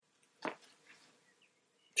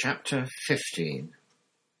Chapter 15.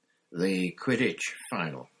 The Quidditch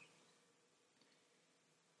Final.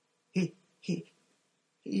 He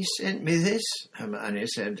sent me this, Hermione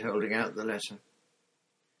said, holding out the letter.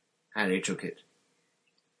 Harry took it.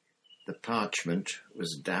 The parchment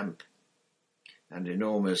was damp, and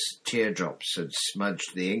enormous teardrops had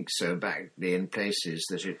smudged the ink so badly in places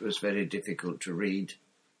that it was very difficult to read.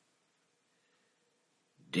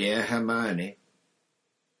 Dear Hermione,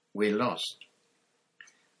 we lost.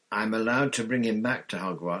 I'm allowed to bring him back to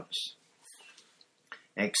Hogwarts.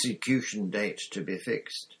 Execution date to be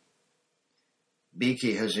fixed.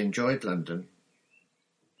 Beaky has enjoyed London.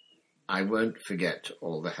 I won't forget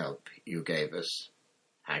all the help you gave us,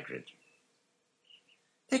 Hagrid.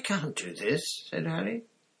 They can't do this, said Harry.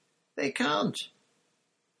 They can't.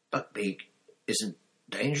 Buckbeak isn't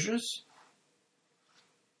dangerous.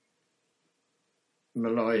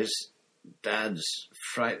 Malloy's dad's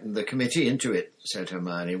frightened the committee into it, said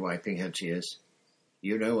Hermione, wiping her tears.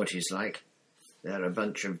 You know what he's like. They're a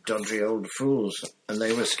bunch of dodgy old fools, and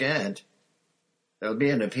they were scared. There'll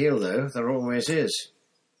be an appeal, though. There always is.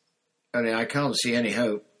 Only I can't see any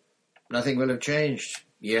hope. Nothing will have changed.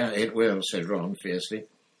 Yeah, it will, said Ron fiercely.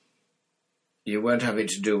 You won't have it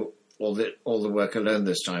to do all the work alone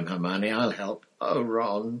this time, Hermione. I'll help. Oh,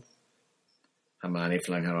 Ron. Hermione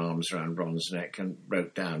flung her arms round Ron's neck and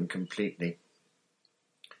broke down completely.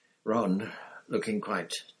 Ron, looking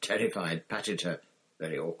quite terrified, patted her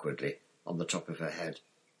very awkwardly on the top of her head.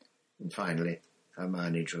 And finally,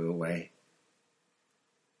 Hermione drew away.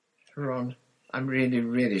 Ron, I'm really,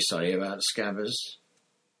 really sorry about Scabbers,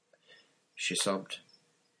 she sobbed.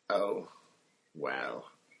 Oh, well,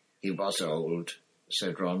 he was old,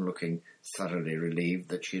 said Ron, looking thoroughly relieved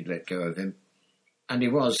that she'd let go of him. And he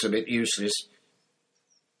was a bit useless.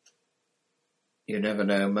 You never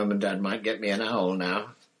know, Mum and Dad might get me an owl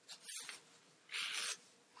now.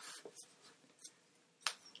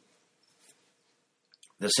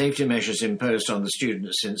 The safety measures imposed on the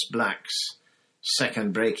students since Black's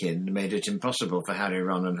second break-in made it impossible for Harry,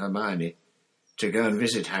 Ron and Hermione to go and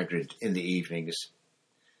visit Hagrid in the evenings.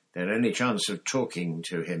 Their only chance of talking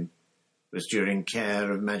to him was during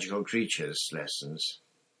Care of Magical Creatures lessons.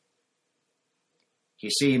 He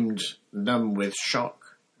seemed numb with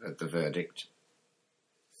shock at the verdict.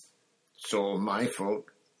 It's all my fault.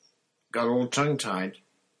 Got all tongue-tied.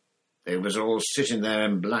 They was all sitting there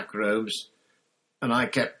in black robes, and I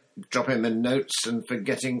kept dropping them notes and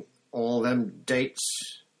forgetting all them dates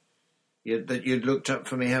that you'd looked up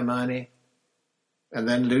for me, Hermione. And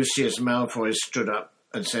then Lucius Malfoy stood up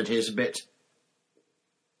and said his bit.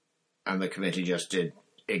 And the committee just did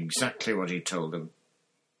exactly what he told them.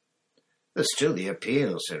 There's still the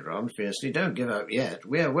appeal, said Ron fiercely. Don't give up yet.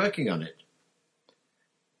 We are working on it.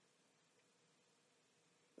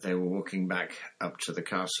 They were walking back up to the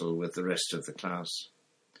castle with the rest of the class.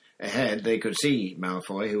 Ahead, they could see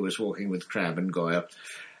Malfoy, who was walking with Crabbe and Goyle,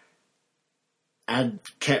 and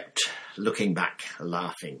kept looking back,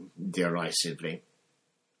 laughing derisively.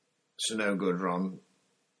 It's no good, Ron,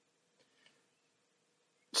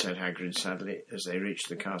 said Hagrid sadly as they reached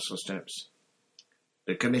the castle steps.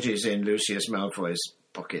 The committee's in Lucius Malfoy's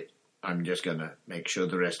pocket. I'm just going to make sure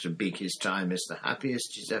the rest of Beaky's time is the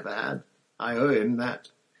happiest he's ever had. I owe him that.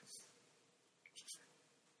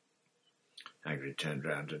 Hagrid turned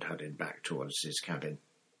round and hurried back towards his cabin,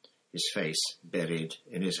 his face buried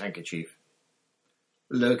in his handkerchief.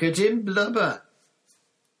 Look at him blubber!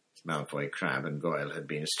 Malfoy, Crabbe and Goyle had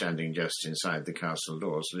been standing just inside the castle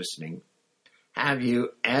doors listening. Have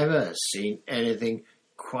you ever seen anything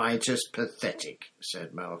quite as pathetic,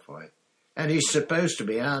 said Malfoy. And he's supposed to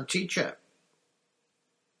be our teacher.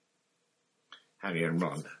 Harry and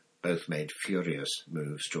Ron both made furious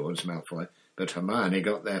moves towards Malfoy, but Hermione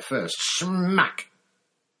got there first. Smack!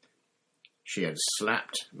 She had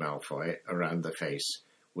slapped Malfoy around the face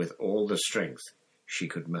with all the strength she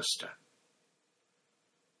could muster.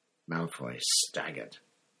 Malfoy staggered.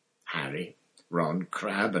 Harry, Ron,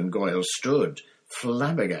 Crabbe and Goyle stood,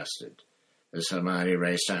 flabbergasted, as Hermione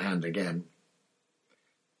raised her hand again.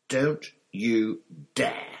 Don't you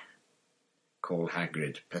dare call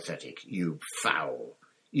Hagrid pathetic, you foul,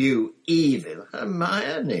 you evil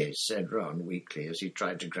Hermione, said Ron weakly as he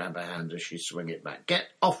tried to grab her hand as she swung it back. Get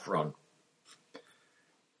off, Ron.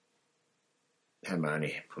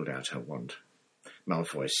 Hermione pulled out her wand.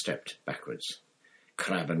 Malfoy stepped backwards.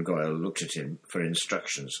 Crabbe and Goyle looked at him for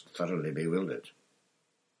instructions, thoroughly bewildered.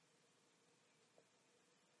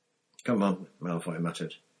 Come on, Malfoy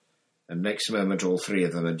muttered, and next moment all three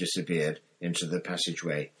of them had disappeared into the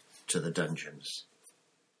passageway to the dungeons.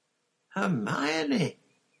 Hermione,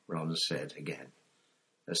 Ron said again,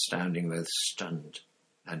 astounding, both stunned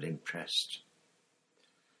and impressed.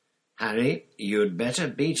 "Harry, you'd better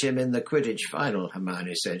beat him in the Quidditch final,"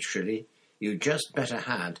 Hermione said shrilly. "You just better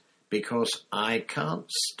had, because I can't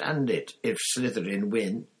stand it if Slytherin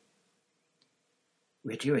win."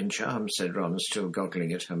 "We're due in charms," said Ron, still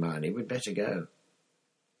goggling at Hermione. "We'd better go."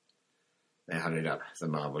 They hurried up the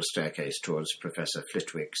marble staircase towards Professor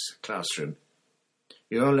Flitwick's classroom.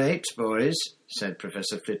 "You're late, boys," said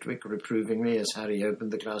Professor Flitwick reprovingly as Harry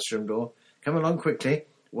opened the classroom door. "Come along quickly.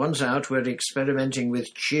 One's out. We're experimenting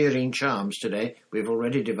with cheering charms today. We've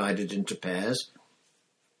already divided into pairs."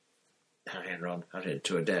 Harry and Ron hurried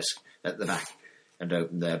to a desk at the back and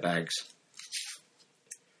opened their bags.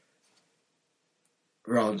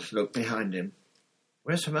 Ron looked behind him.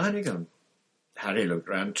 "Where's Hermione gone?" Harry looked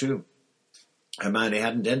round too. Hermione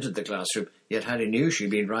hadn't entered the classroom, yet Harry knew she'd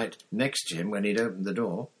been right next to him when he'd opened the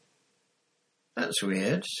door. "That's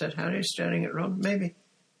weird," said Harry, staring at Ron.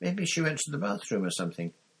 Maybe she went to the bathroom or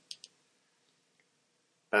something."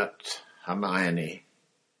 But Hermione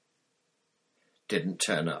didn't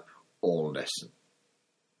turn up all lesson.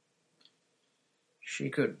 "She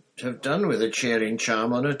could have done with a cheering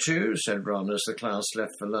charm on her too," said Ron as the class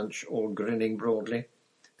left for lunch, all grinning broadly.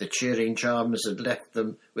 The cheering charms had left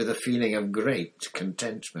them with a feeling of great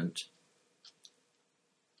contentment.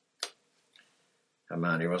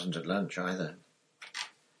 Hermione wasn't at lunch either.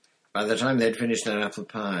 By the time they'd finished their apple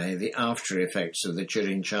pie, the after effects of the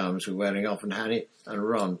cheering charms were wearing off, and Harry and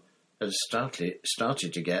Ron had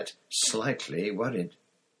started to get slightly worried.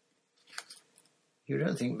 "You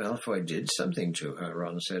don't think Malfoy did something to her?"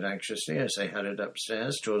 Ron said anxiously as they hurried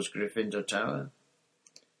upstairs towards Gryffindor Tower.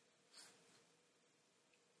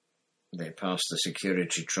 They passed the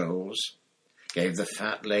security trolls, gave the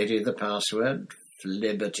fat lady the password,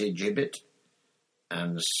 flibbity-gibbet,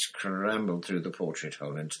 and scrambled through the portrait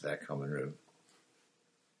hole into their common room.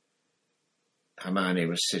 Hermione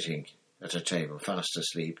was sitting at a table, fast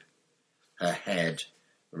asleep, her head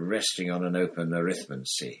resting on an open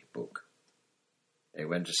arithmancy book. They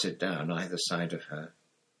went to sit down either side of her.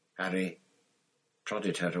 Harry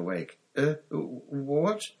prodded her awake.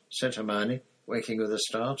 What?" said Hermione, waking with a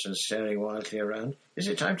start and staring wildly around. "Is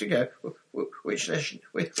it time to go? Which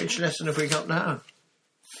lesson have we got now?"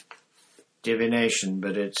 "Divination,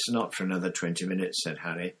 but it's not for another 20 minutes, said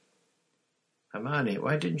Harry. "Hermione,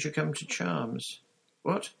 why didn't you come to charms?"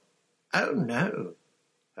 "What? Oh, no,"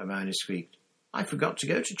 Hermione squeaked. "I forgot to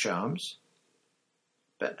go to charms."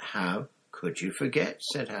 "But how could you forget?"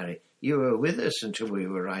 said Harry. "You were with us until we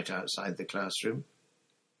were right outside the classroom."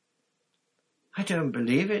 "I don't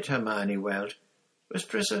believe it," Hermione wailed. "Was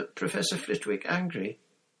Professor Flitwick angry?"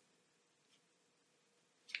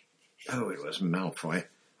 "Oh, it was Malfoy.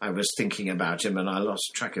 I was thinking about him and I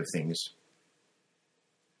lost track of things."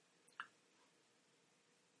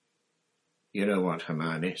 "You know what,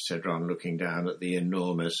 Hermione," said Ron, looking down at the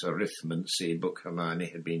enormous arithmancy book Hermione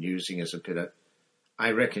had been using as a pillow.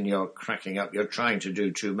 "I reckon you're cracking up. You're trying to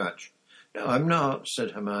do too much." "No, I'm not,"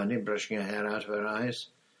 said Hermione, brushing her hair out of her eyes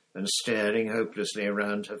and staring hopelessly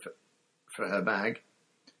around her for her bag.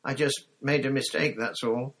 "I just made a mistake, that's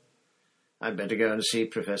all. I'd better go and see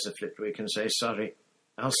Professor Flitwick and say sorry.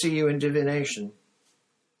 I'll see you in divination."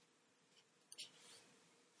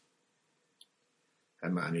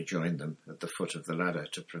 Hermione joined them at the foot of the ladder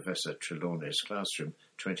to Professor Trelawney's classroom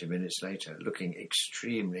 20 minutes later, looking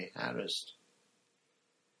extremely harassed.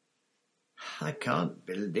 "I can't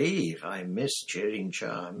believe I missed cheering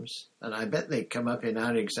charms, and I bet they come up in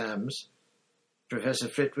our exams. Professor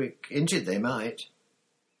Flitwick hinted they might."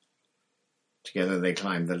 Together they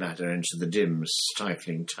climbed the ladder into the dim,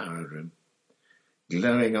 stifling tower room.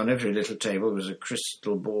 Glowing on every little table was a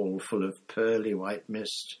crystal ball full of pearly white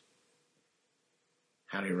mist.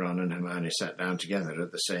 Harry, Ron and Hermione sat down together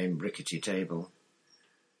at the same rickety table.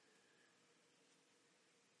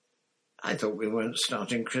 "I thought we weren't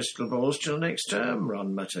starting crystal balls till next term,"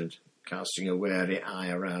 Ron muttered, casting a wary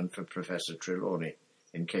eye around for Professor Trelawney,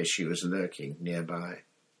 in case she was lurking nearby.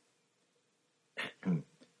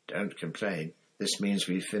 "Don't complain. This means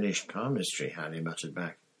we've finished palmistry," Harry muttered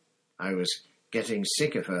back. "I was getting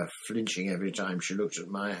sick of her flinching every time she looked at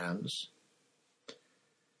my hands."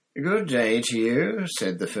 "Good day to you,"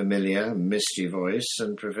 said the familiar, misty voice,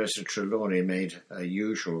 and Professor Trelawney made her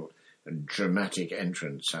usual dramatic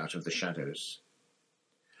entrance out of the shadows.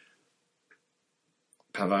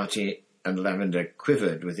 Parvati and Lavender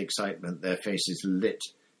quivered with excitement, their faces lit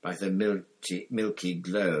by the milky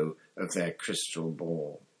glow of their crystal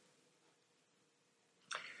ball.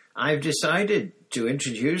 "I've decided to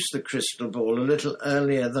introduce the crystal ball a little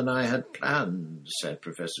earlier than I had planned," said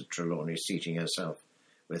Professor Trelawney, seating herself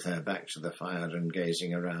with her back to the fire and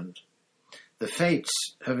gazing around. The fates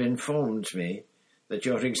have informed me that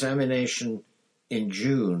your examination in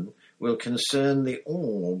June will concern the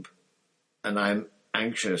orb, and I'm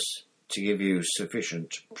anxious to give you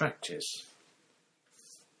sufficient practice.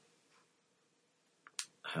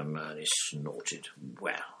 Hermione snorted.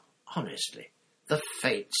 Well, honestly, the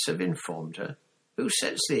fates have informed her. Who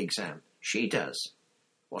sets the exam? She does.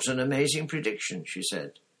 What an amazing prediction, she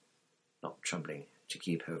said, not troubling to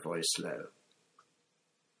keep her voice low.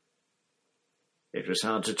 It was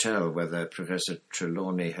hard to tell whether Professor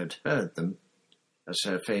Trelawney had heard them, as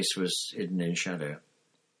her face was hidden in shadow.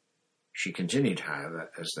 She continued,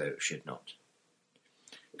 however, as though she had not.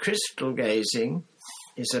 Crystal gazing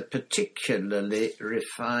is a particularly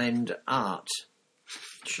refined art,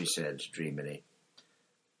 she said dreamily.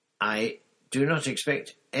 I do not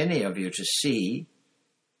expect any of you to see,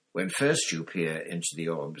 when first you peer into the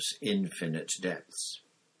orb's infinite depths.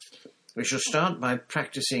 We shall start by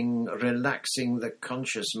practicing relaxing the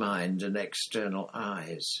conscious mind and external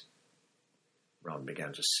eyes. Ron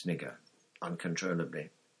began to snigger uncontrollably,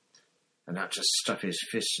 and had to stuff his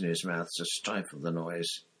fist in his mouth to stifle the noise,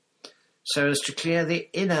 so as to clear the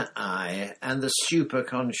inner eye and the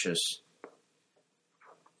superconscious.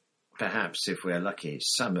 Perhaps, if we're lucky,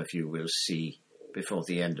 some of you will see before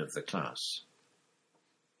the end of the class.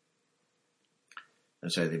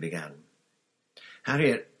 And so they began.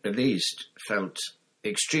 Harriet, at least, felt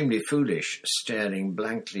extremely foolish, staring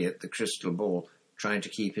blankly at the crystal ball, trying to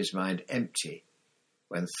keep his mind empty,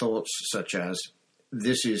 when thoughts such as,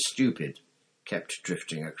 "This is stupid," kept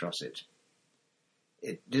drifting across it.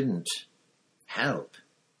 It didn't help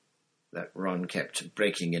that Ron kept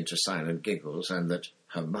breaking into silent giggles and that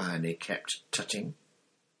Hermione kept tutting.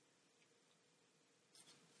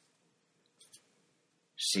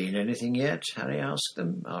 "Seen anything yet?" Harry asked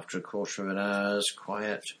them, after a quarter of an hour's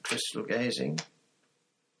quiet crystal gazing.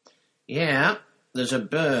 "Yeah, there's a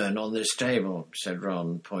burn on this table," said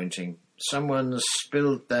Ron, pointing. "Someone's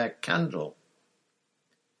spilled their candle."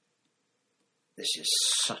 "This is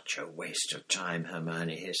such a waste of time,"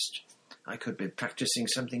 Hermione hissed. "I could be practicing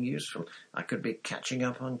something useful. I could be catching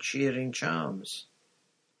up on cheering charms."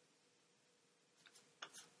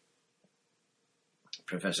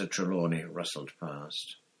 Professor Trelawney rustled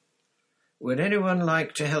past. Would anyone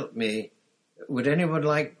like me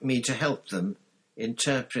to help them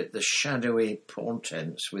interpret the shadowy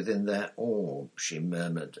portents within their orb?" she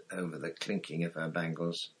murmured over the clinking of her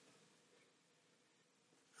bangles.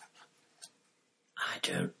 "I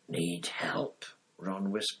don't need help,"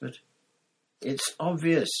 Ron whispered. "It's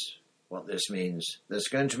obvious what this means. There's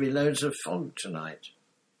going to be loads of fog tonight."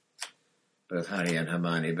 Both Harry and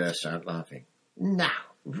Hermione burst out laughing.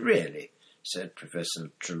 "Now, really," said Professor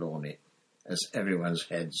Trelawney, as everyone's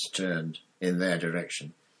heads turned in their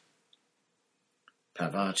direction.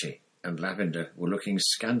 Parvati and Lavender were looking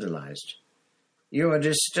scandalized. "You are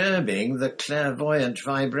disturbing the clairvoyant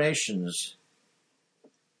vibrations."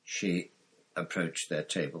 She approached their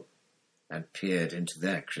table and peered into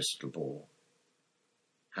their crystal ball.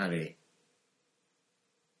 Harry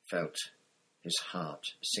felt his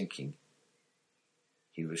heart sinking.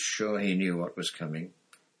 He was sure he knew what was coming.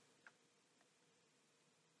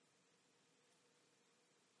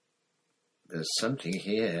 "There's something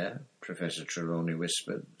here," Professor Trelawney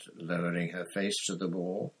whispered, lowering her face to the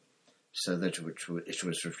wall so that it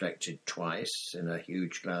was reflected twice in her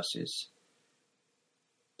huge glasses.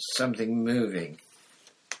 "Something moving.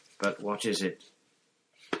 But what is it?"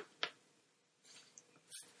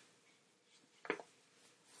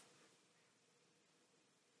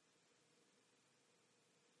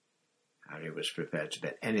 Harry was prepared to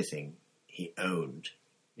bet anything he owned,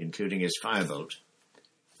 including his firebolt,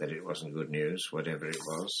 that it wasn't good news, whatever it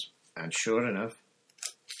was. And sure enough,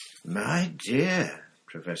 "My dear,"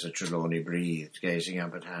 Professor Trelawney breathed, gazing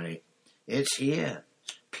up at Harry, "it's here,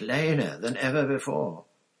 plainer than ever before.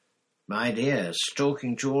 My dear,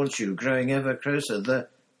 stalking towards you, growing ever closer,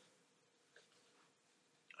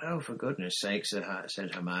 "Oh, for goodness sake,"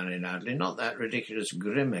 said Hermione loudly, "not that ridiculous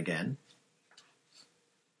Grim again."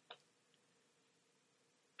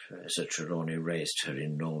 Professor Trelawney raised her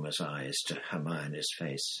enormous eyes to Hermione's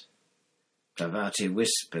face. Parvati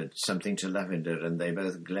whispered something to Lavender, and they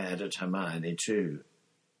both glared at Hermione too.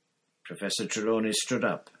 Professor Trelawney stood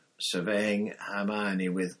up, surveying Hermione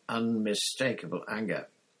with unmistakable anger.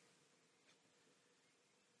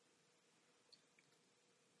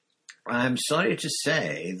 "I'm sorry to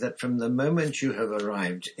say that from the moment you have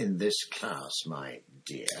arrived in this class, my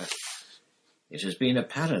dear, it has been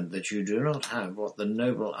apparent that you do not have what the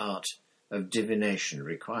noble art of divination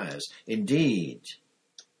requires. Indeed,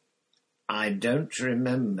 I don't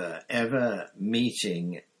remember ever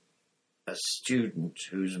meeting a student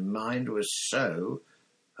whose mind was so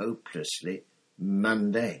hopelessly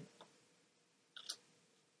mundane.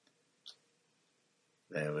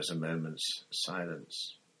 There was a moment's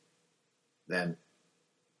silence. Then,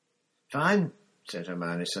 "Fine," said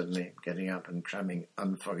Hermione suddenly, getting up and cramming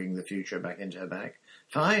Unfogging the Future back into her bag.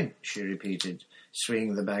 "Fine," she repeated,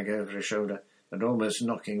 swinging the bag over her shoulder and almost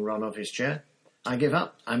knocking Ron off his chair. "I give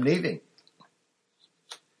up. I'm leaving."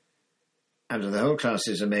 And to the whole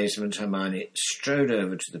class's amazement, Hermione strode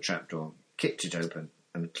over to the trapdoor, kicked it open,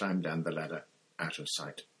 and climbed down the ladder out of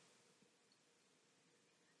sight.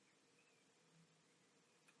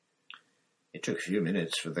 It took a few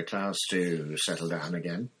minutes for the class to settle down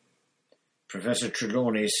again. Professor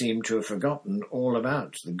Trelawney seemed to have forgotten all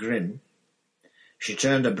about the grim. She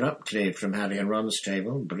turned abruptly from Harry and Ron's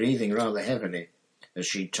table, breathing rather heavily as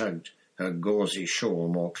she tugged her gauzy shawl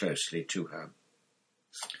more closely to her.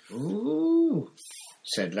 "Ooh,"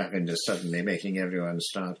 said Lavender suddenly, making everyone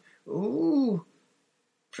start. "Ooh,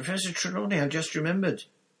 Professor Trelawney, I've just remembered.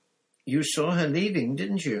 You saw her leaving,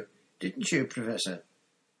 didn't you? Didn't you, Professor?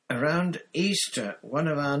 Around Easter, one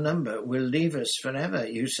of our number will leave us forever.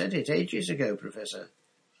 You said it ages ago, Professor."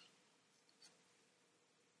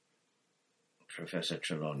 Professor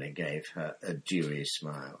Trelawney gave her a dewy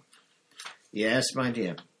smile. "Yes, my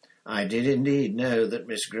dear, I did indeed know that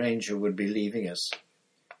Miss Granger would be leaving us.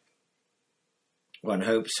 One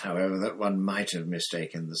hopes, however, that one might have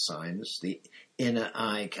mistaken the signs. The inner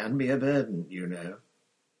eye can be a burden, you know."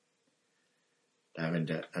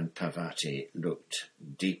 Lavender and Parvati looked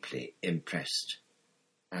deeply impressed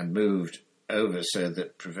and moved over so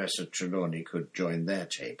that Professor Trelawney could join their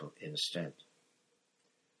table instead.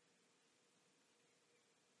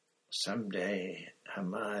 "Some day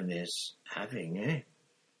Hermione's having, eh?"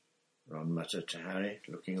 Ron muttered to Harry,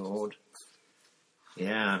 looking awed.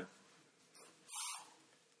 "Yeah."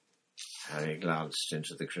 Harry glanced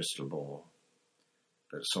into the crystal ball,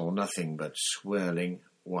 but saw nothing but swirling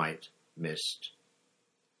white mist.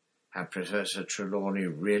 Had Professor Trelawney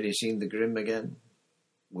really seen the Grim again?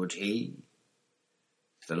 Would he?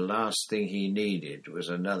 The last thing he needed was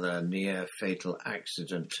another near-fatal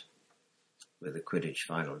accident, with the Quidditch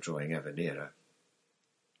final drawing ever nearer.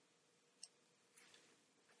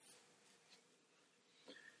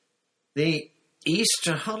 The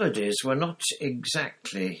Easter holidays were not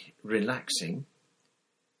exactly relaxing.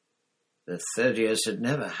 The third years had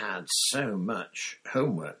never had so much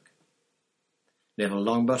homework. Neville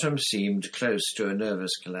Longbottom seemed close to a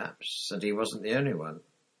nervous collapse, and he wasn't the only one.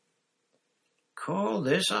 "Call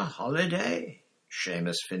this a holiday?"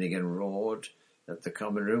 Seamus Finnegan roared at the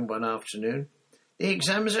common room one afternoon. "The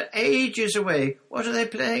exams are ages away. What are they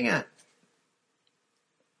playing at?"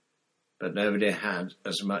 But nobody had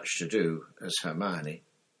as much to do as Hermione.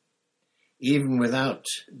 Even without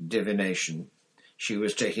divination, she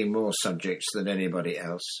was taking more subjects than anybody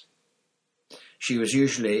else. She was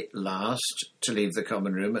usually last to leave the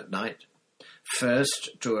common room at night, first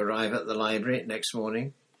to arrive at the library next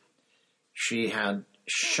morning. She had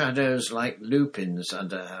shadows like lupins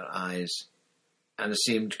under her eyes and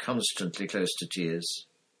seemed constantly close to tears.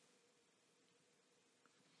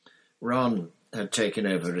 Ron had taken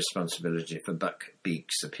over responsibility for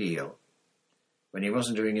Buckbeak's appeal. When he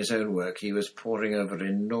wasn't doing his own work, he was poring over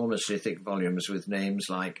enormously thick volumes with names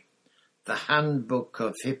like The Handbook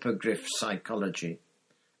of Hippogriff Psychology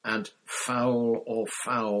and Foul or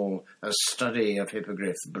Foul, a Study of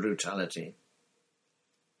Hippogriff Brutality.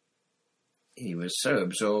 He was so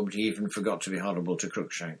absorbed he even forgot to be horrible to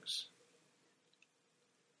Crookshanks.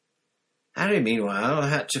 Harry, meanwhile,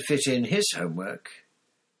 had to fit in his homework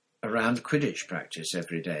around Quidditch practice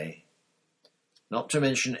every day, not to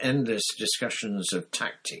mention endless discussions of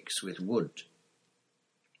tactics with Wood.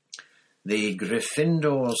 The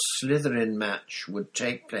Gryffindor-Slytherin match would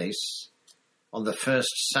take place on the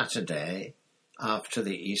first Saturday after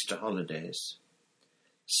the Easter holidays.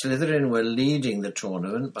 Slytherin were leading the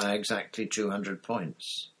tournament by exactly 200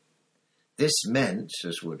 points. This meant,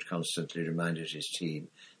 as Wood constantly reminded his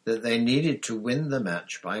team, that they needed to win the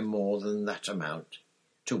match by more than that amount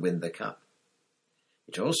to win the cup.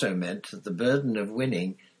 It also meant that the burden of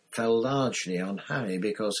winning fell largely on Harry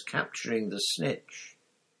because capturing the snitch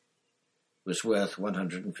was worth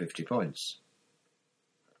 150 points.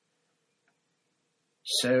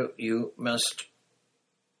 "So you must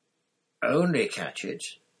only catch it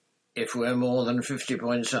if we're more than 50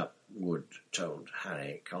 points up," Wood told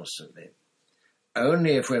Harry constantly.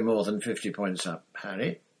 "Only if we're more than 50 points up,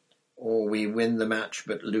 Harry, or we win the match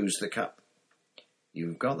but lose the cup.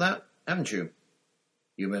 You've got that, haven't you?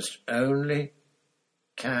 You must only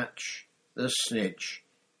catch the snitch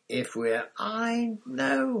if we're... I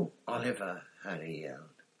know, Oliver, Harry yelled.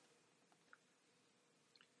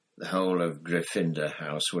 The whole of Gryffindor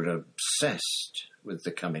House were obsessed with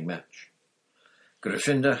the coming match.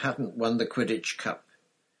 Gryffindor hadn't won the Quidditch Cup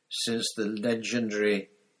since the legendary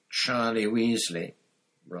Charlie Weasley,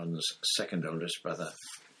 Ron's second oldest brother,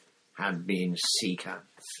 had been Seeker.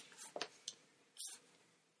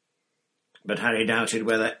 But Harry doubted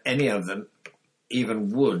whether any of them, even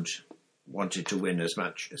Wood, wanted to win as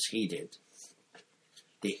much as he did.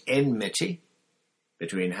 The enmity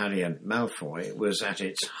between Harry and Malfoy was at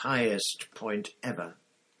its highest point ever.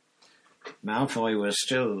 Malfoy was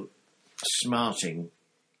still smarting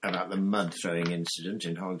about the mud-throwing incident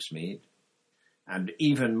in Hogsmeade, and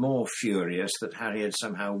even more furious that Harry had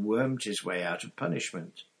somehow wormed his way out of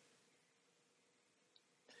punishment.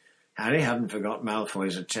 Harry hadn't forgot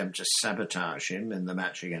Malfoy's attempt to sabotage him in the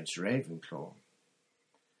match against Ravenclaw,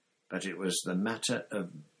 but it was the matter of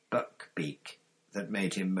Buckbeak that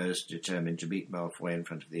made him most determined to beat Malfoy in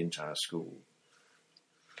front of the entire school.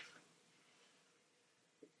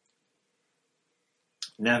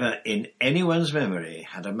 Never in anyone's memory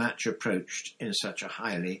had a match approached in such a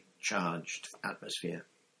highly charged atmosphere.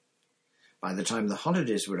 By the time the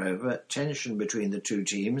holidays were over, tension between the two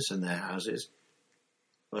teams and their houses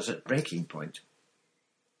was at breaking point.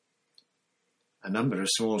 A number of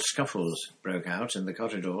small scuffles broke out in the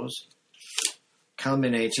corridors,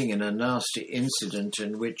 culminating in a nasty incident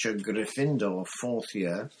in which a Gryffindor 4th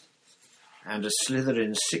year and a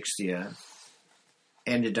Slytherin 6th year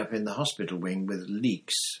ended up in the hospital wing with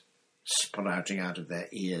leaks sprouting out of their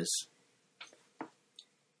ears.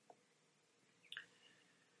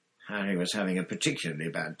 Harry was having a particularly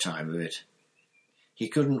bad time of it. He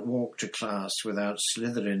couldn't walk to class without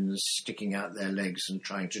Slytherins sticking out their legs and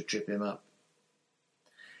trying to trip him up.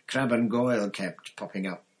 Crabbe and Goyle kept popping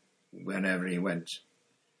up whenever he went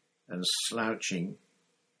and slouching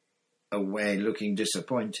away looking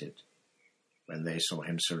disappointed when they saw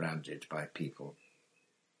him surrounded by people.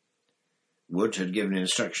 Wood had given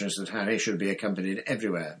instructions that Harry should be accompanied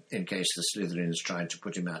everywhere in case the Slytherins tried to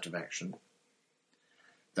put him out of action.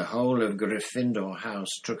 The whole of Gryffindor House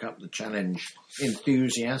took up the challenge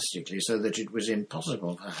enthusiastically so that it was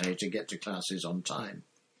impossible for Harry to get to classes on time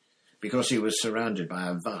because he was surrounded by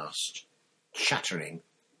a vast, chattering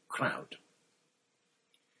crowd.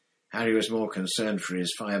 Harry was more concerned for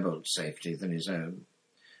his firebolt's safety than his own.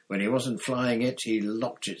 When he wasn't flying it, he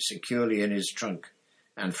locked it securely in his trunk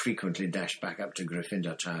and frequently dashed back up to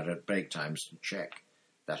Gryffindor Tower at break times to check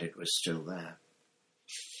that it was still there.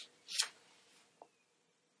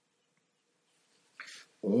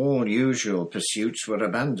 All usual pursuits were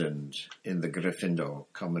abandoned in the Gryffindor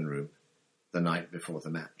common room the night before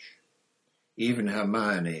the match. Even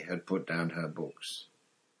Hermione had put down her books.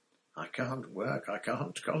 "I can't work, I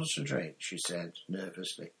can't concentrate," she said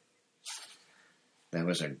nervously. There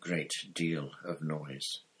was a great deal of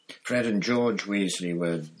noise. Fred and George Weasley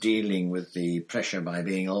were dealing with the pressure by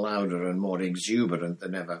being louder and more exuberant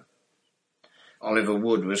than ever. Oliver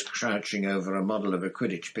Wood was crouching over a model of a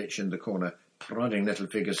Quidditch pitch in the corner, prodding little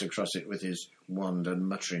figures across it with his wand and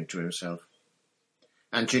muttering to himself.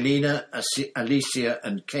 Angelina, Alicia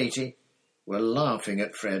and Katie were laughing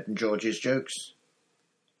at Fred and George's jokes.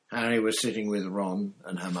 Harry was sitting with Ron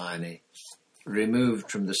and Hermione,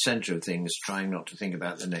 removed from the centre of things, trying not to think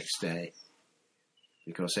about the next day,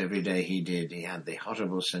 because every day he did, he had the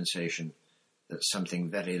horrible sensation that something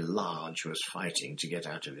very large was fighting to get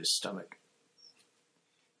out of his stomach.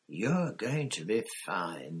 "You're going to be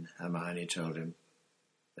fine," Hermione told him,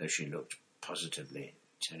 though she looked positively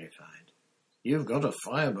terrified. "You've got a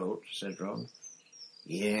firebolt," said Ron.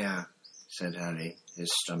 "Yeah," said Harry,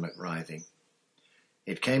 his stomach writhing.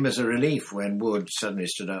 It came as a relief when Wood suddenly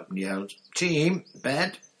stood up and yelled, "Team,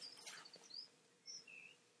 bed!"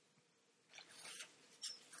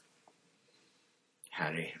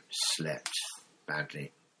 Harry slept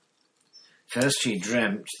badly. First he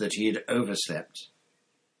dreamt that he had overslept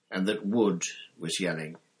and that Wood was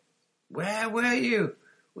yelling, "Where were you?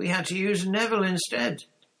 We had to use Neville instead."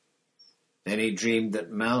 Then he dreamed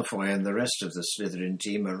that Malfoy and the rest of the Slytherin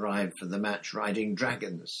team arrived for the match riding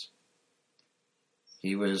dragons.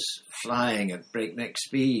 He was flying at breakneck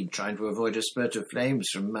speed, trying to avoid a spurt of flames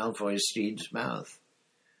from Malfoy's steed's mouth,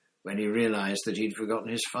 when he realised that he'd forgotten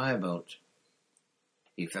his firebolt.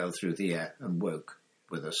 He fell through the air and woke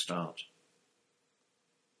with a start.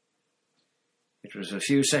 It was a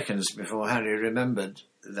few seconds before Harry remembered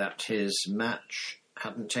that his match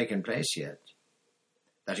hadn't taken place yet,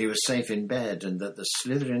 that he was safe in bed, and that the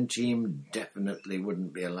Slytherin team definitely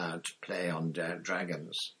wouldn't be allowed to play on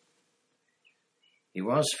dragons. He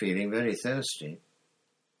was feeling very thirsty.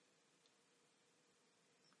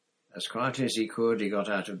 As quietly as he could, he got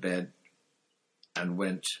out of bed and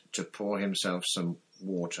went to pour himself some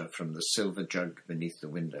water from the silver jug beneath the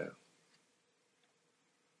window.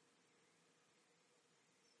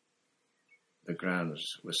 The grounds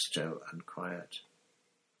were still and quiet.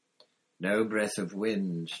 No breath of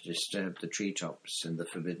wind disturbed the treetops in the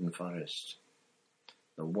forbidden forest.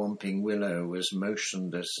 The whomping willow was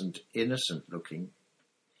motionless and innocent-looking.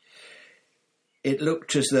 It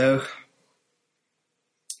looked as though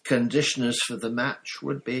conditions for the match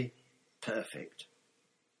would be perfect.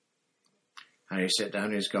 Harry set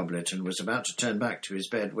down his goblet and was about to turn back to his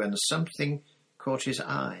bed when something caught his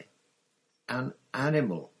eye. An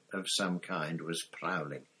animal of some kind was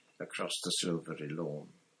prowling across the silvery lawn.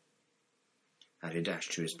 Harry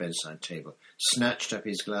dashed to his bedside table, snatched up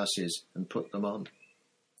his glasses and put them on,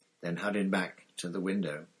 then hurried back to the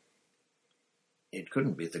window. It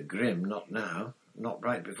couldn't be the Grim, not now, not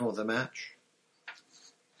right before the match.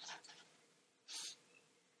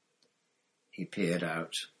 He peered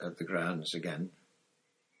out at the grounds again,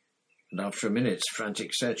 and after a minute's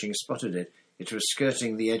frantic searching spotted it. It was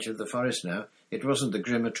skirting the edge of the forest now. It wasn't the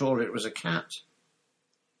Grim at all, it was a cat.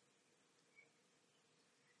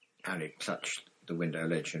 Harry clutched the window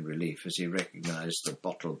ledge in relief as he recognised the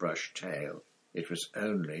bottle-brush tail. It was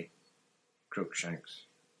only Crookshanks.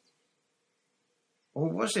 Or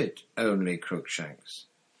was it only Crookshanks?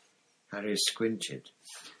 Harry squinted,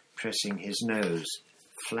 pressing his nose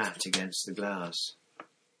flat against the glass.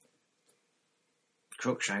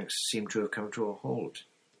 Crookshanks seemed to have come to a halt.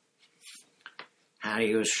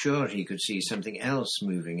 Harry was sure he could see something else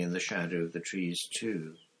moving in the shadow of the trees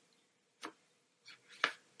too.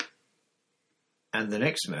 And the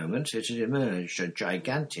next moment it had emerged, a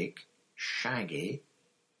gigantic, shaggy,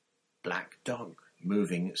 black dog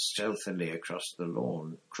moving stealthily across the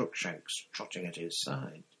lawn, Crookshanks trotting at his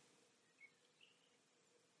side.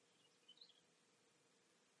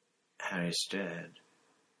 Harry stared.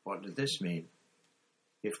 What did this mean?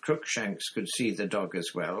 If Crookshanks could see the dog as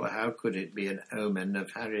well, how could it be an omen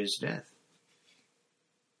of Harry's death?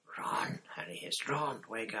 Ron, Harry hissed. Ron,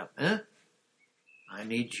 wake up, huh? I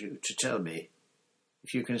need you to tell me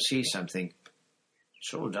if you can see something.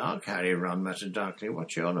 It's all dark, Harry, Ron muttered darkly.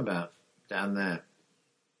 What you on about? Down there.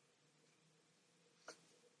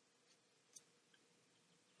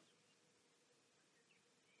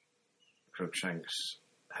 Crookshanks.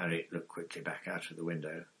 Harry looked quickly back out of the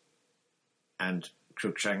window, and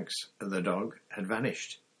Crookshanks, the dog, had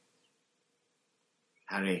vanished.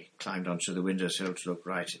 Harry climbed onto the windowsill to look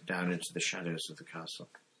right down into the shadows of the castle,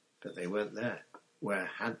 but they weren't there. Where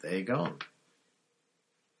had they gone?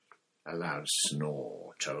 A loud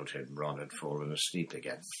snore told him Ron had fallen asleep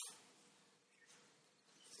again.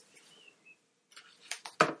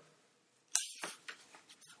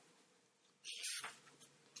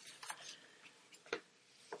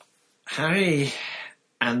 Harry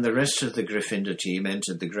and the rest of the Gryffindor team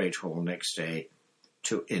entered the Great Hall next day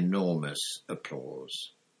to enormous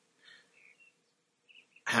applause.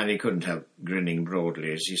 Harry couldn't help grinning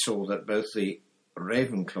broadly as he saw that both the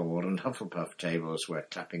Ravenclaw and Hufflepuff tables were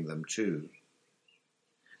clapping them too.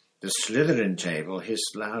 The Slytherin table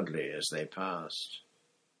hissed loudly as they passed.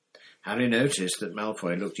 Harry noticed that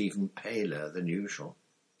Malfoy looked even paler than usual.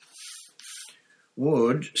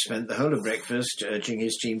 Wood spent the whole of breakfast urging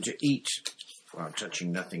his team to eat while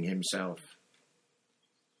touching nothing himself.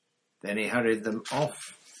 Then he hurried them off.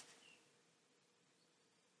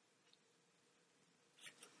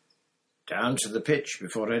 Down to the pitch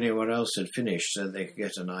before anyone else had finished so they could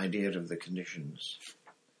get an idea of the conditions.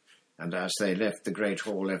 And as they left the Great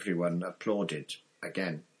Hall, everyone applauded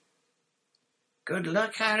again. Good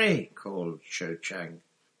luck, Harry, called Cho Chang.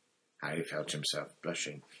 Harry felt himself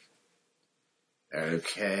blushing.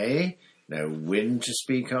 Okay, no wind to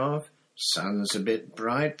speak of. Sun's a bit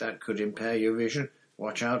bright, that could impair your vision.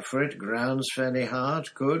 Watch out for it. Ground's fairly hard.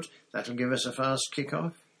 Good, that'll give us a fast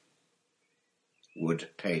kick-off. Wood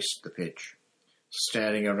paced the pitch,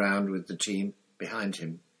 staring around with the team behind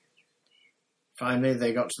him. Finally,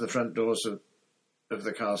 they got to the front doors of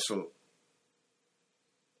the castle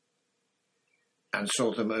and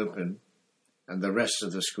saw them open, and the rest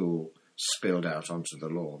of the school spilled out onto the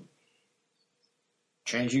lawn.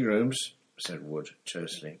 Changing rooms, said Wood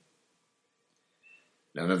tersely.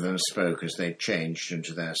 None of them spoke as they changed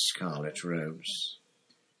into their scarlet robes.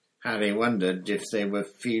 Harry wondered if they were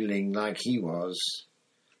feeling like he was,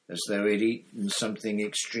 as though he'd eaten something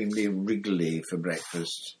extremely wriggly for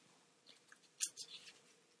breakfast.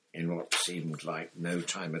 In what seemed like no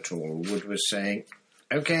time at all, Wood was saying,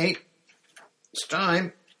 Okay, it's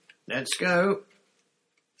time. Let's go.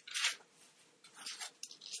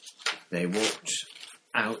 They walked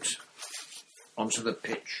out onto the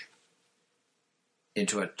pitch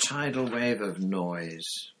into a tidal wave of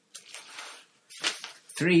noise.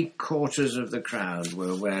 3/4 of the crowd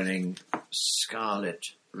were wearing scarlet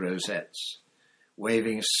rosettes,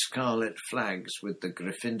 waving scarlet flags with the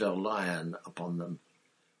Gryffindor lion upon them,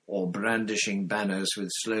 or brandishing banners with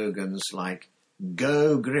slogans like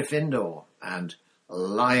 "Go Gryffindor" and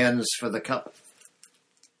 "Lions for the Cup."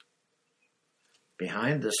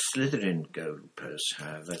 Behind the Slytherin goalposts,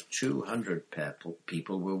 however, 200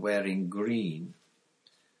 people were wearing green.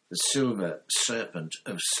 The silver serpent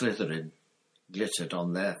of Slytherin glittered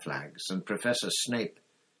on their flags, and Professor Snape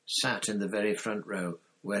sat in the very front row,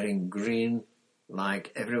 wearing green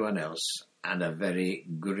like everyone else, and a very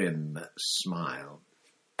grim smile.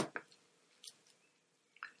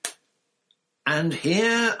 "And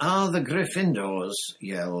here are the Gryffindors,"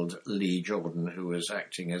 yelled Lee Jordan, who was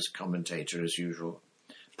acting as commentator as usual.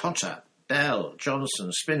 "Potter, Bell,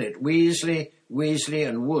 Johnson, Spinnet, Weasley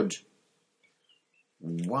and Wood.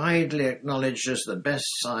 Widely acknowledged as the best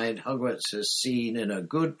side Hogwarts has seen in a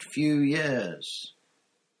good few years."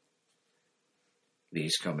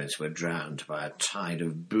 These comments were drowned by a tide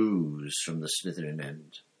of boos from the Slytherin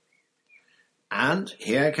end. "And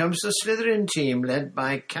here comes the Slytherin team, led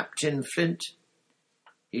by Captain Flint.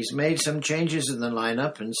 He's made some changes in the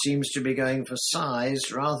lineup and seems to be going for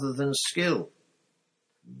size rather than skill."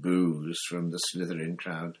 Boos from the Slytherin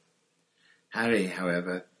crowd. Harry,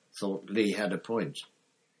 however, thought Lee had a point.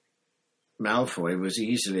 Malfoy was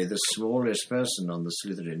easily the smallest person on the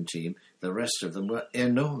Slytherin team. The rest of them were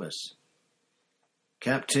enormous.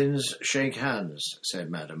 "Captains, shake hands," said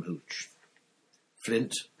Madam Hooch.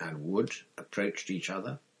 Flint and Wood approached each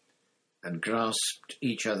other and grasped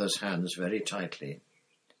each other's hands very tightly.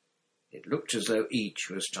 It looked as though each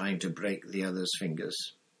was trying to break the other's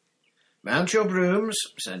fingers. "Mount your brooms,"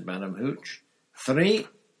 said Madam Hooch. 3,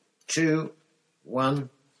 2, 1.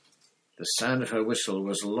 The sound of her whistle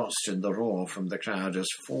was lost in the roar from the crowd as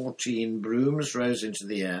 14 brooms rose into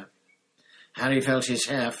the air. Harry felt his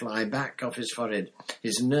hair fly back off his forehead.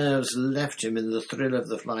 His nerves left him in the thrill of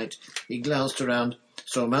the flight. He glanced around,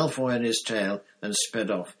 saw Malfoy on his tail, and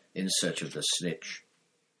sped off in search of the snitch.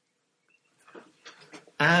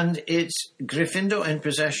 And it's Gryffindor in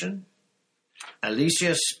possession.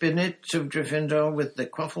 Alicia Spinnet of Gryffindor with the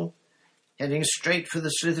quaffle, heading straight for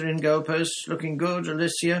the Slytherin goalposts. Looking good,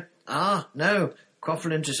 Alicia. Ah, no.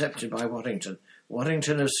 Quaffle intercepted by Waddington.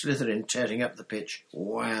 Waddington of Slytherin tearing up the pitch.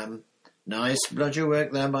 Wham! Nice bludger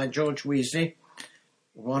work there by George Weasley.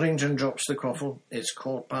 Waddington drops the quaffle. It's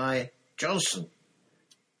caught by Johnson.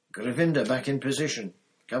 Gryffindor back in position.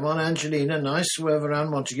 Come on, Angelina. Nice swerve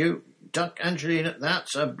around Montague. Duck, Angelina.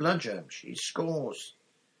 That's a bludger. She scores.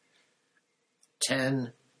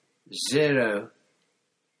 10-0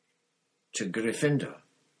 to Gryffindor.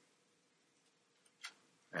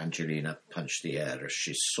 Angelina punched the air as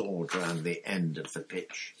she soared round the end of the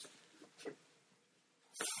pitch.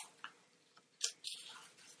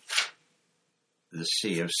 The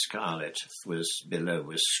sea of scarlet was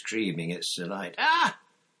screaming its delight. Ah!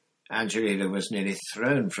 Angelina was nearly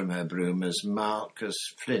thrown from her broom as Marcus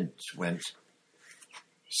Flint went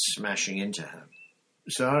smashing into her.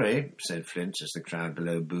 "Sorry," said Flint as the crowd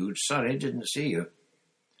below booed. "Sorry, didn't see you."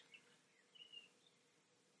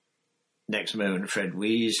 Next moment, Fred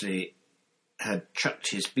Weasley had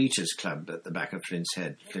chucked his beater's club at the back of Flint's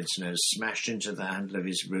head. Flint's nose smashed into the handle of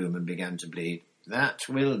his broom and began to bleed. "That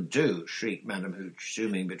will do," shrieked Madam Hooch,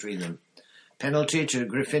 zooming between them. "Penalty to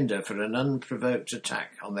Gryffindor for an unprovoked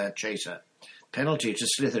attack on their chaser. Penalty to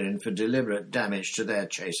Slytherin for deliberate damage to their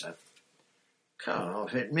chaser."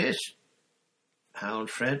 "Can't it, miss?" howled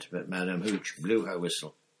Fred, but Madam Hooch blew her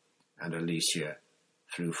whistle, and Alicia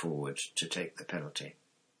flew forward to take the penalty.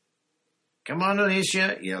 "Come on,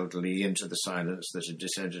 Alicia," yelled Lee into the silence that had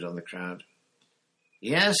descended on the crowd.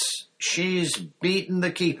 "Yes, she's beaten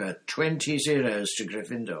the keeper. 20-0 to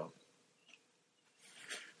Gryffindor."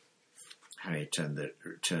 Harry turned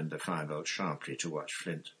the firebolt sharply to watch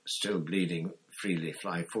Flint, still bleeding freely,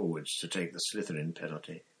 fly forwards to take the Slytherin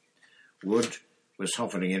penalty. Wood was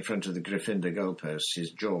hovering in front of the Gryffindor goalposts, his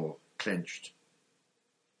jaw clenched.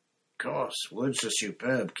 "Of course, Wood's a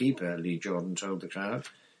superb keeper," Lee Jordan told the crowd,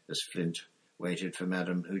 as Flint waited for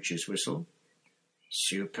Madam Hooch's whistle.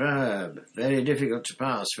 "Superb. Very difficult to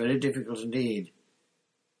pass. Very difficult indeed."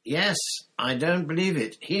 "Yes, I don't believe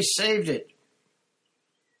it. He saved it."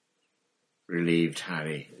 Relieved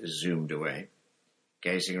Harry zoomed away,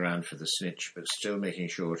 gazing around for the snitch, but still making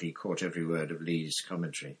sure he caught every word of Lee's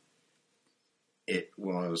commentary. It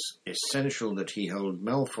was essential that he hold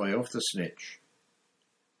Malfoy off the snitch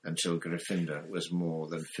until Gryffindor was more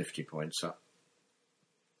than 50 points up.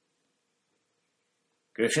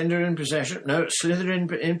 Gryffindor in possession. No,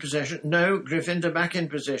 Slytherin in possession. No, Gryffindor back in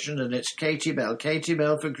possession, and it's Katie Bell. Katie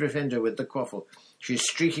Bell for Gryffindor with the quaffle. She's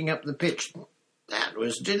streaking up the pitch. That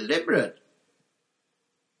was deliberate.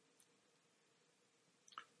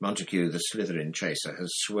 Montague, the Slytherin chaser, has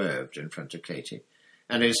swerved in front of Katie,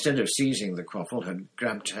 and instead of seizing the quaffle, had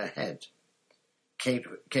grabbed her head.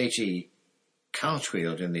 Katie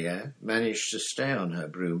cartwheeled in the air, managed to stay on her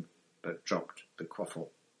broom, but dropped the quaffle.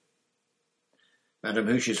 Madame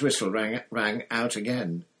Hooch's whistle rang out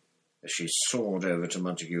again as she soared over to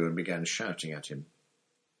Montague and began shouting at him.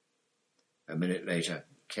 A minute later,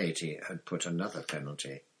 Katie had put another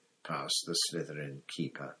penalty past the Slytherin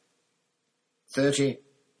keeper.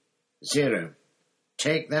 30-0.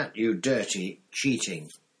 Take that, you dirty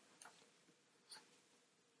cheating.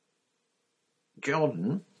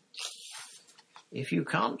 Jordan, if you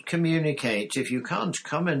can't communicate, if you can't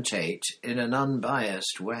commentate in an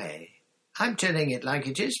unbiased way, I'm telling it like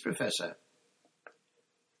it is, Professor.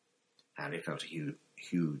 Harry felt a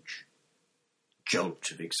huge jolt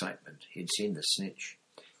of excitement. He'd seen the snitch.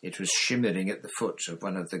 It was shimmering at the foot of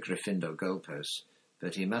one of the Gryffindor goalposts,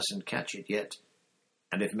 but he mustn't catch it yet.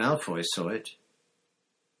 And if Malfoy saw it...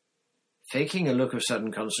 Faking a look of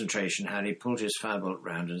sudden concentration, Harry pulled his firebolt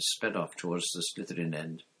round and sped off towards the Slytherin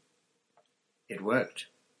end. It worked.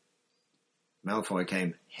 Malfoy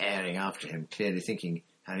came herring after him, clearly thinking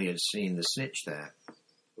Harry had seen the snitch there.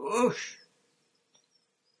 Whoosh!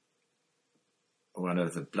 One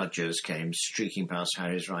of the bludgers came streaking past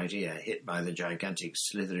Harry's right ear, hit by the gigantic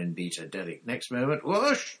Slytherin beater Derek. Next moment,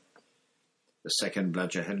 whoosh! The second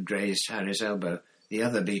bludger had grazed Harry's elbow. The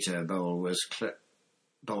other beater bowl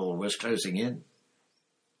was closing in.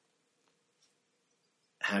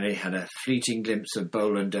 Harry had a fleeting glimpse of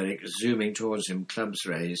Bowl and Derek zooming towards him, clubs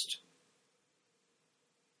raised.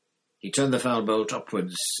 He turned the foul bolt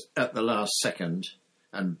upwards at the last second,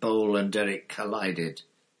 and Bowl and Derek collided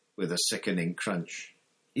with a sickening crunch.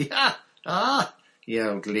 "Yeah! Ah!"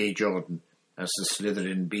 yelled Lee Jordan as the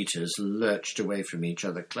Slytherin beaters lurched away from each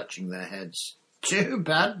other, clutching their heads. "Too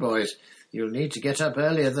bad, boys. You'll need to get up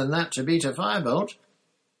earlier than that to beat a firebolt."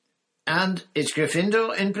 And it's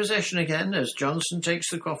Gryffindor in possession again as Johnson takes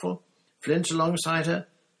the quaffle. Flint alongside her.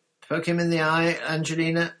 Poke him in the eye,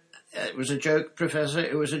 Angelina. It was a joke, Professor.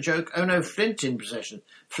 It was a joke. Oh no, Flint in possession.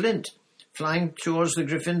 Flint flying towards the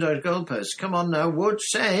Gryffindor goalpost. Come on now, Wood,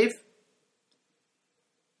 save.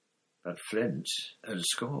 But Flint had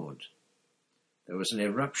scored. There was an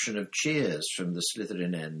eruption of cheers from the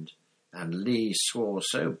Slytherin end, and Lee swore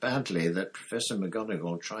so badly that Professor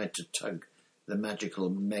McGonagall tried to tug the magical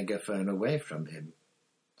megaphone away from him.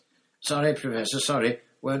 "Sorry, Professor, sorry.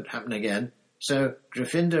 Won't happen again. So,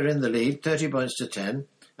 Gryffindor in the lead, 30 points to 10,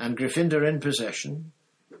 and Gryffindor in possession."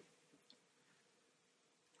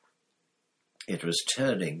 It was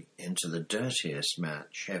turning into the dirtiest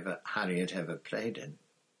match Harry had ever played in.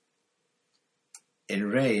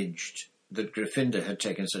 Enraged that Gryffindor had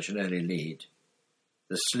taken such an early lead,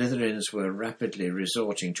 the Slytherins were rapidly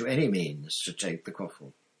resorting to any means to take the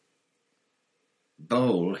quaffle.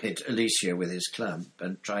 Bowl hit Alicia with his club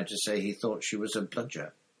and tried to say he thought she was a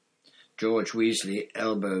bludger. George Weasley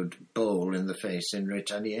elbowed Bowl in the face in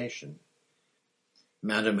retaliation.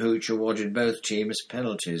 Madame Hooch awarded both teams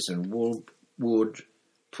penalties, and Wood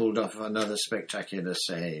pulled off another spectacular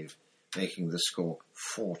save, making the score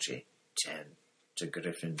 40-10 to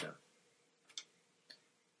Gryffindor.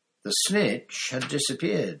 The snitch had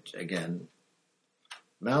disappeared again.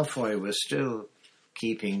 Malfoy was still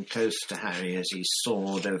keeping close to Harry as he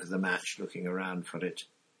soared over the match, looking around for it.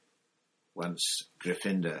 Once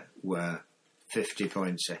Gryffindor were 50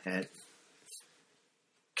 points ahead.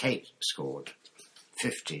 Kate scored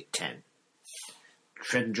 50-10.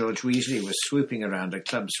 Fred and George Weasley were swooping around, their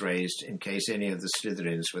clubs raised in case any of the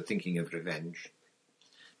Slytherins were thinking of revenge.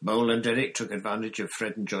 Bowl and Derek took advantage of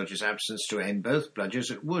Fred and George's absence to aim both bludgers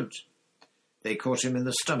at Wood. They caught him in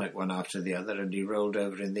the stomach one after the other, and he rolled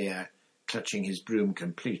over in the air, clutching his broom,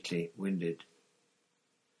 completely winded.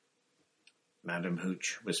 Madame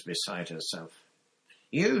Hooch was beside herself.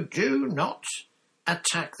 "You do not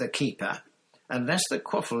attack the keeper unless the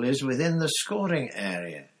quaffle is within the scoring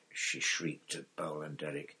area," she shrieked at Bowl and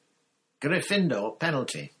Derek. "Gryffindor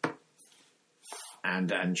penalty."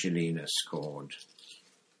 And Angelina scored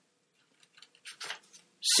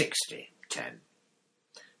 60-10.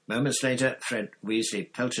 Moments later, Fred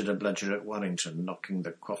Weasley pelted a bludger at Warrington, knocking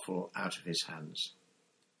the quaffle out of his hands.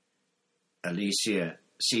 Alicia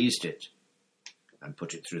seized it and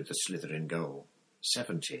put it through the Slytherin goal,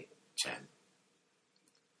 70-10.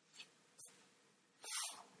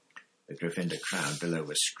 The Gryffindor crowd below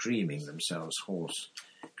were screaming themselves hoarse.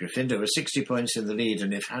 Gryffindor was 60 points in the lead,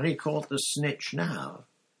 and if Harry caught the snitch now,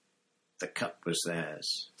 the cup was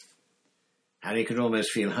theirs. Harry could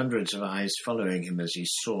almost feel hundreds of eyes following him as he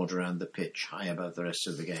soared around the pitch, high above the rest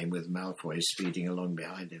of the game, with Malfoy speeding along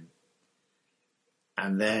behind him.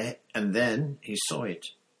 And then he saw it.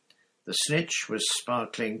 The snitch was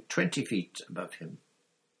sparkling 20 feet above him.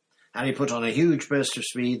 Harry put on a huge burst of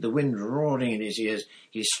speed, the wind roaring in his ears.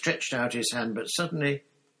 He stretched out his hand, but suddenly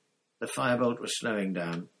the firebolt was slowing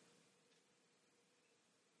down.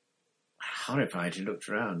 Horrified, he looked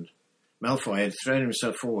around. Malfoy had thrown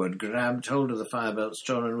himself forward, grabbed hold of the firebolt's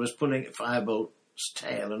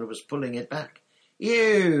tail and was pulling it back.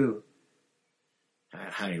 You!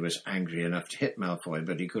 Harry was angry enough to hit Malfoy,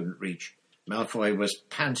 but he couldn't reach. Malfoy was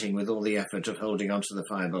panting with all the effort of holding onto the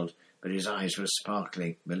firebolt, but his eyes were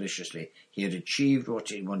sparkling maliciously. He had achieved what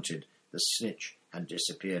he wanted. The snitch had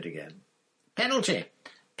disappeared again. Penalty!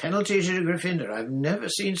 Penalty to Gryffindor. I've never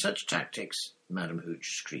seen such tactics, Madam Hooch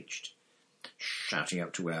screeched, shouting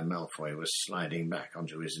up to where Malfoy was sliding back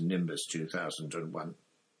onto his Nimbus 2001.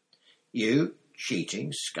 You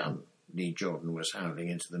cheating scum, Lee Jordan was howling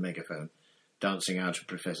into the megaphone, dancing out of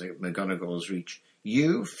Professor McGonagall's reach.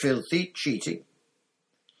 You filthy cheating.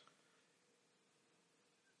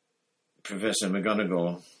 Professor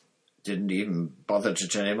McGonagall didn't even bother to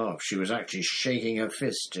turn him off. She was actually shaking her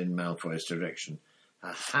fist in Malfoy's direction.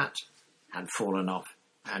 Her hat had fallen off,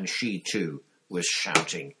 and she too was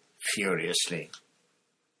shouting furiously.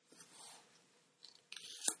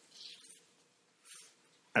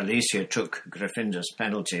 Alicia took Gryffindor's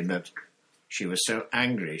penalty, but she was so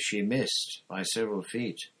angry she missed by several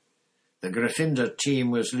feet. The Gryffindor team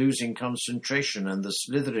was losing concentration, and the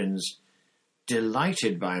Slytherins,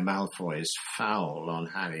 delighted by Malfoy's foul on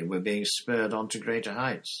Harry, were being spurred on to greater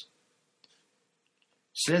heights.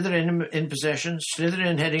 Slytherin in possession,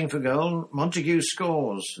 Slytherin heading for goal. Montague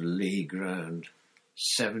scores, Lee groaned.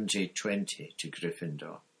 70-20 to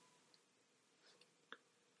Gryffindor.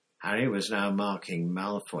 Harry was now marking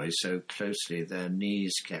Malfoy so closely their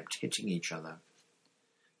knees kept hitting each other.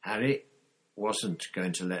 Harry wasn't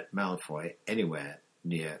going to let Malfoy anywhere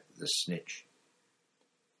near the snitch.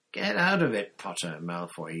 Get out of it, Potter,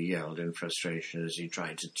 Malfoy yelled in frustration as he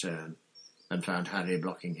tried to turn and found Harry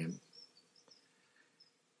blocking him.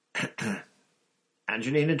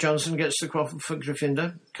 Angelina Johnson gets the quaffle for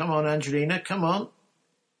Gryffindor. Come on, Angelina, come on.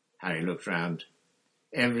 Harry looked round.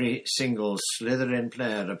 Every single Slytherin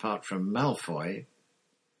player apart from Malfoy,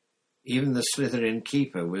 even the Slytherin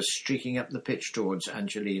keeper, was streaking up the pitch towards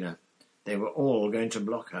Angelina. They were all going to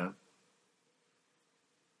block her.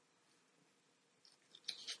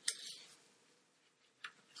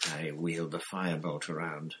 Harry wheeled the firebolt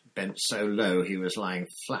around, bent so low he was lying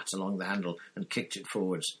flat along the handle, and kicked it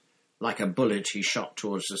forwards. Like a bullet, he shot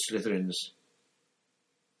towards the Slytherins.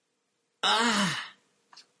 Ah!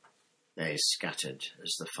 They scattered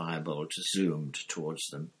as the firebolt zoomed towards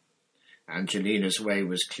them. Angelina's way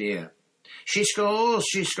was clear. She scores!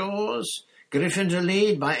 She scores! Gryffindor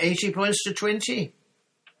lead by 80 points to 20.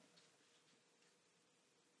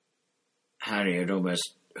 Harry,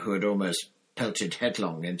 who had almost pelted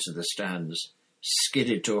headlong into the stands,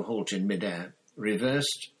 skidded to a halt in midair,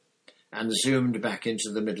 reversed, and zoomed back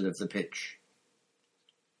into the middle of the pitch.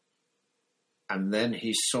 And then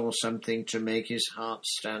he saw something to make his heart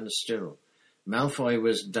stand still. Malfoy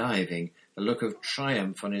was diving, a look of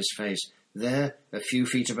triumph on his face. There, a few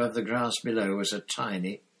feet above the grass below, was a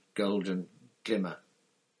tiny golden glimmer.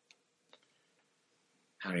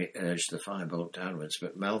 Harry urged the firebolt downwards,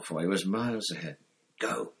 but Malfoy was miles ahead.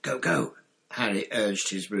 Go, go, go! Harry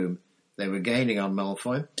urged his broom. They were gaining on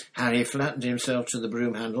Malfoy. Harry flattened himself to the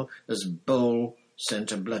broom handle as Bowl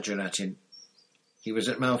sent a bludgeon at him. He was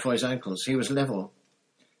at Malfoy's ankles. He was level.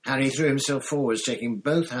 Harry threw himself forwards, taking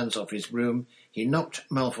both hands off his broom. He knocked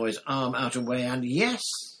Malfoy's arm out of the way, and yes!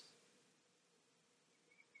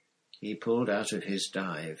 He pulled out of his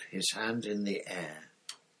dive, his hand in the air,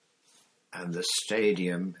 and the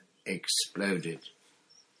stadium exploded.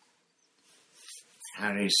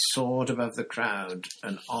 Harry soared above the crowd,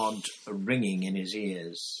 an odd ringing in his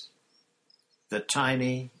ears. The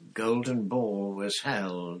tiny golden ball was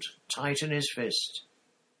held tight in his fist,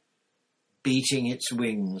 beating its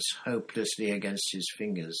wings hopelessly against his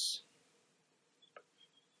fingers.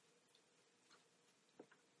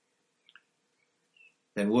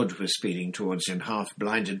 Then Wood was speeding towards him, half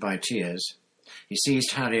blinded by tears. He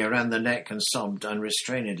seized Harry around the neck and sobbed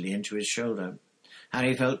unrestrainedly into his shoulder.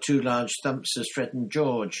 Harry felt two large thumps as Fred and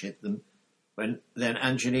George hit them, then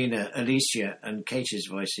Angelina, Alicia and Katie's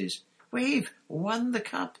voices. We've won the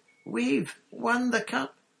cup! We've won the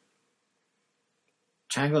cup!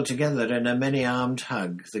 Tangled together in a many-armed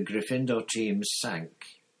hug, the Gryffindor team sank,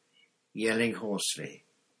 yelling hoarsely,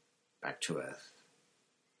 back to earth.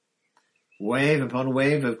 Wave upon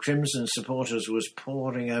wave of Crimson supporters was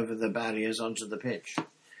pouring over the barriers onto the pitch.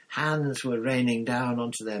 Hands were raining down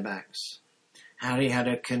onto their backs. Harry had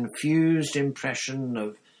a confused impression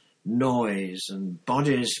of noise and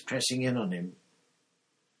bodies pressing in on him.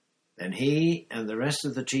 Then he and the rest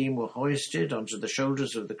of the team were hoisted onto the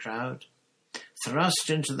shoulders of the crowd. Thrust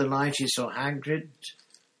into the light, he saw Hagrid,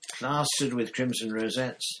 plastered with crimson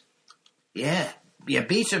rosettes. "Yeah, you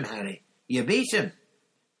beat him, Harry. You beat him.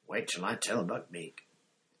 Wait till I tell Buckbeak."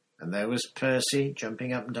 And there was Percy,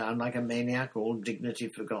 jumping up and down like a maniac, all dignity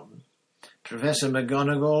forgotten. Professor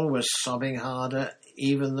McGonagall was sobbing harder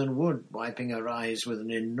even than Wood, wiping her eyes with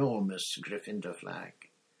an enormous Gryffindor flag.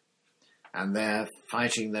 And there,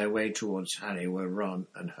 fighting their way towards Harry, were Ron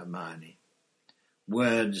and Hermione.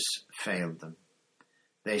 Words failed them.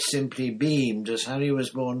 They simply beamed as Harry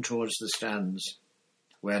was borne towards the stands,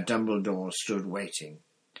 where Dumbledore stood waiting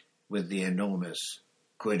with the enormous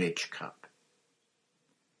Quidditch cup.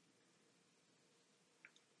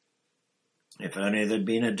 If only there'd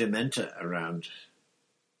been a Dementor around.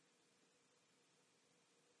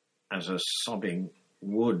 As a sobbing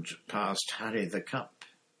Wood passed Harry the cup.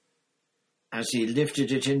 As he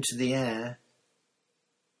lifted it into the air,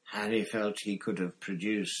 Harry felt he could have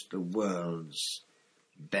produced the world's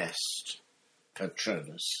best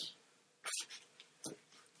Patronus.